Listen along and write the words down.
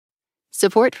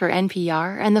Support for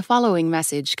NPR and the following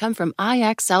message come from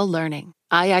IXL Learning.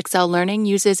 IXL Learning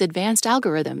uses advanced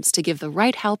algorithms to give the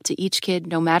right help to each kid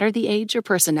no matter the age or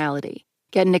personality.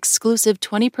 Get an exclusive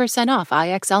 20% off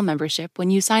IXL membership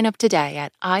when you sign up today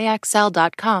at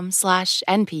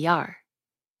IXL.com/NPR.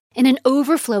 In an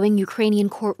overflowing Ukrainian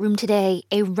courtroom today,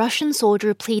 a Russian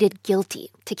soldier pleaded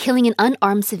guilty to killing an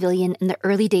unarmed civilian in the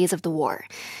early days of the war.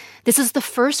 This is the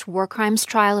first war crimes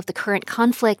trial of the current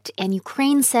conflict, and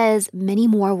Ukraine says many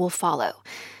more will follow.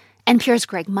 NPR's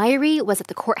Greg Myrie was at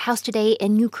the courthouse today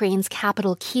in Ukraine's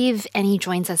capital, Kyiv, and he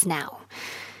joins us now.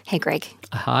 Hey, Greg.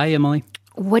 Hi, Emily.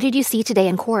 What did you see today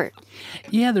in court?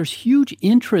 Yeah, there's huge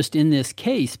interest in this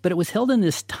case, but it was held in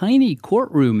this tiny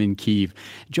courtroom in Kyiv.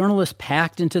 Journalists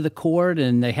packed into the court,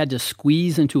 and they had to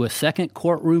squeeze into a second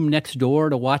courtroom next door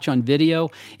to watch on video,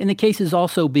 and the case is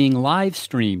also being live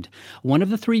streamed. One of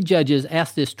the three judges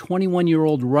asked this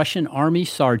 21-year-old Russian army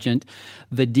sergeant,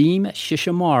 Vadim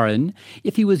Shishimarin,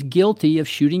 if he was guilty of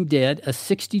shooting dead a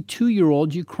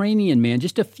 62-year-old Ukrainian man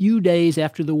just a few days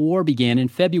after the war began in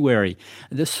February.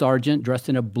 The sergeant, dressed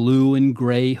in a blue and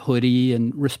gray hoodie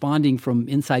and responding from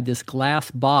inside this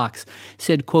glass box,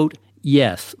 said, quote,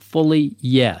 "Yes, fully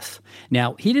yes."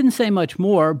 Now, he didn't say much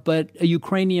more, but a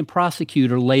Ukrainian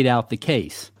prosecutor laid out the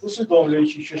case. He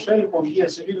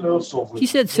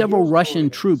said several Russian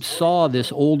troops saw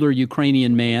this older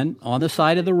Ukrainian man on the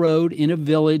side of the road in a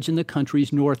village in the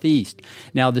country's northeast.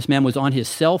 Now, this man was on his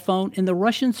cell phone, and the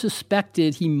Russians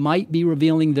suspected he might be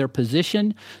revealing their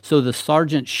position, so the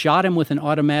sergeant shot him with an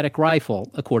automatic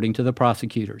rifle, according to the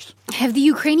prosecutors. Have the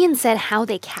Ukrainians said how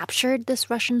they captured this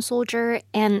Russian soldier,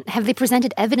 and have they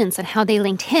presented evidence on how they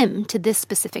linked him to this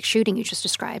specific shooting you just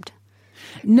described?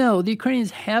 No, the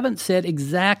Ukrainians haven't said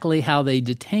exactly how they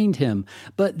detained him,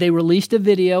 but they released a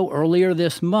video earlier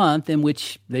this month in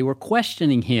which they were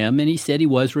questioning him, and he said he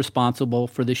was responsible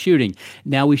for the shooting.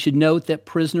 Now, we should note that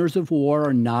prisoners of war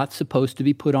are not supposed to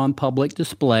be put on public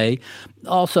display.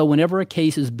 Also, whenever a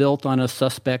case is built on a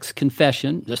suspect's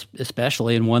confession,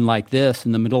 especially in one like this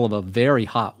in the middle of a very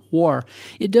hot war,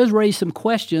 it does raise some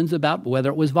questions about whether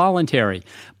it was voluntary.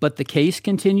 But the case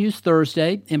continues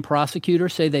Thursday, and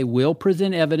prosecutors say they will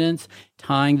present evidence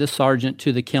tying the sergeant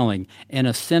to the killing, and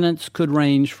a sentence could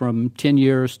range from 10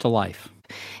 years to life.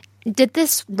 Did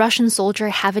this Russian soldier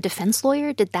have a defense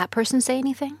lawyer? Did that person say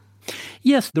anything?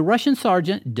 Yes, the Russian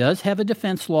sergeant does have a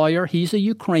defense lawyer. He's a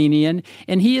Ukrainian,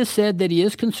 and he has said that he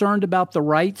is concerned about the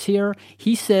rights here.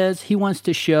 He says he wants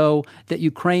to show that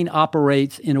Ukraine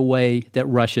operates in a way that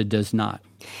Russia does not.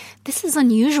 This is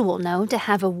unusual, no, to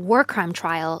have a war crime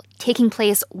trial taking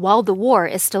place while the war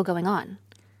is still going on.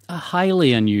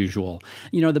 Highly unusual.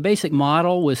 You know, the basic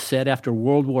model was set after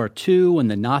World War II when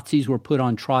the Nazis were put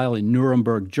on trial in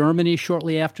Nuremberg, Germany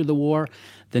shortly after the war.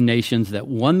 The nations that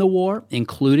won the war,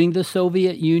 including the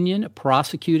Soviet Union,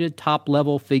 prosecuted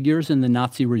top-level figures in the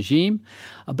Nazi regime.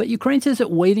 But Ukraine says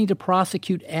that waiting to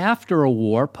prosecute after a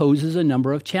war poses a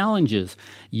number of challenges.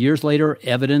 Years later,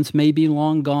 evidence may be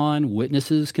long gone.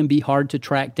 Witnesses can be hard to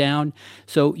track down.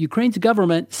 So Ukraine's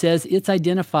government says it's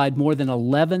identified more than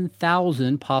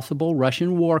 11,000 possible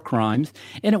Russian war crimes,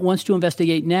 and it wants to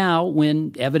investigate now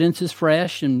when evidence is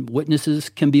fresh and witnesses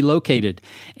can be located.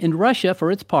 And Russia,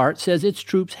 for its part, says its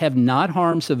troops have not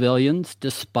harmed civilians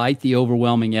despite the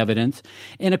overwhelming evidence.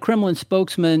 And a Kremlin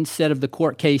spokesman said of the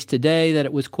court case today that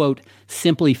it was, quote,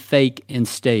 simply fake and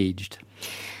staged.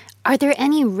 Are there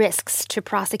any risks to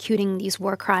prosecuting these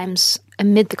war crimes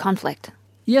amid the conflict?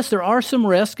 Yes, there are some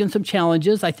risks and some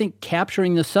challenges. I think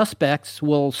capturing the suspects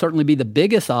will certainly be the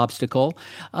biggest obstacle.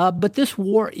 But this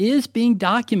war is being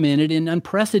documented in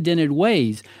unprecedented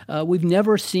ways. We've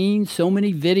never seen so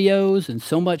many videos and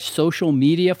so much social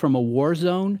media from a war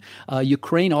zone.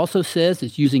 Ukraine also says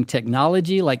it's using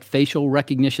technology like facial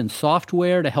recognition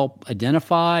software to help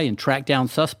identify and track down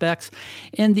suspects.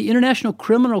 And the International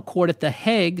Criminal Court at The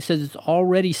Hague says it's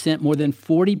already sent more than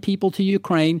 40 people to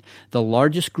Ukraine, the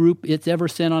largest group it's ever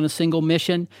sent on a single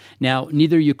mission. Now,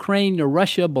 neither Ukraine nor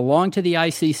Russia belong to the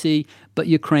ICC, but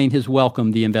Ukraine has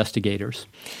welcomed the investigators.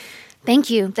 Thank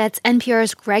you. That's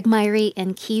NPR's Greg Myrie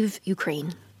in Kyiv,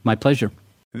 Ukraine. My pleasure.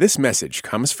 This message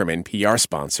comes from NPR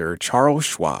sponsor Charles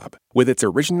Schwab with its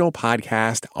original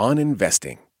podcast on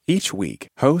investing. Each week,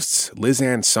 hosts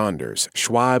Lizanne Saunders,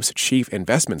 Schwab's chief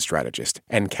investment strategist,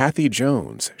 and Kathy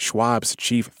Jones, Schwab's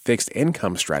chief fixed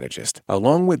income strategist,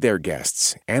 along with their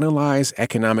guests, analyze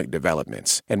economic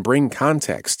developments and bring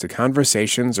context to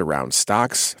conversations around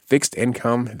stocks, fixed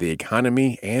income, the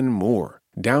economy, and more.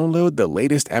 Download the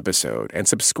latest episode and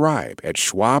subscribe at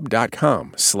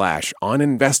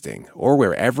schwab.com/oninvesting or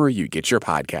wherever you get your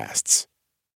podcasts.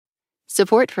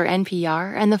 Support for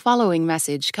NPR and the following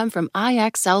message come from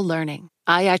IXL Learning.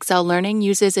 IXL Learning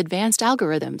uses advanced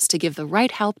algorithms to give the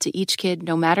right help to each kid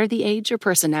no matter the age or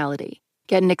personality.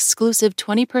 Get an exclusive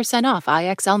 20% off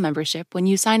IXL membership when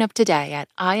you sign up today at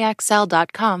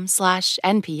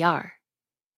IXL.com/NPR.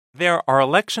 There are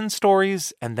election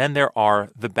stories, and then there are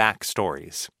the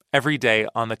backstories. Every day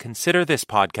on the Consider This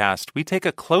podcast, we take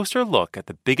a closer look at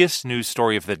the biggest news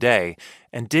story of the day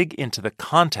and dig into the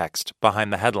context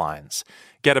behind the headlines.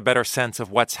 Get a better sense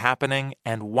of what's happening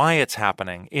and why it's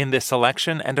happening in this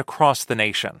election and across the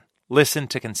nation. Listen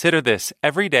to Consider This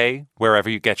every day wherever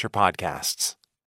you get your podcasts.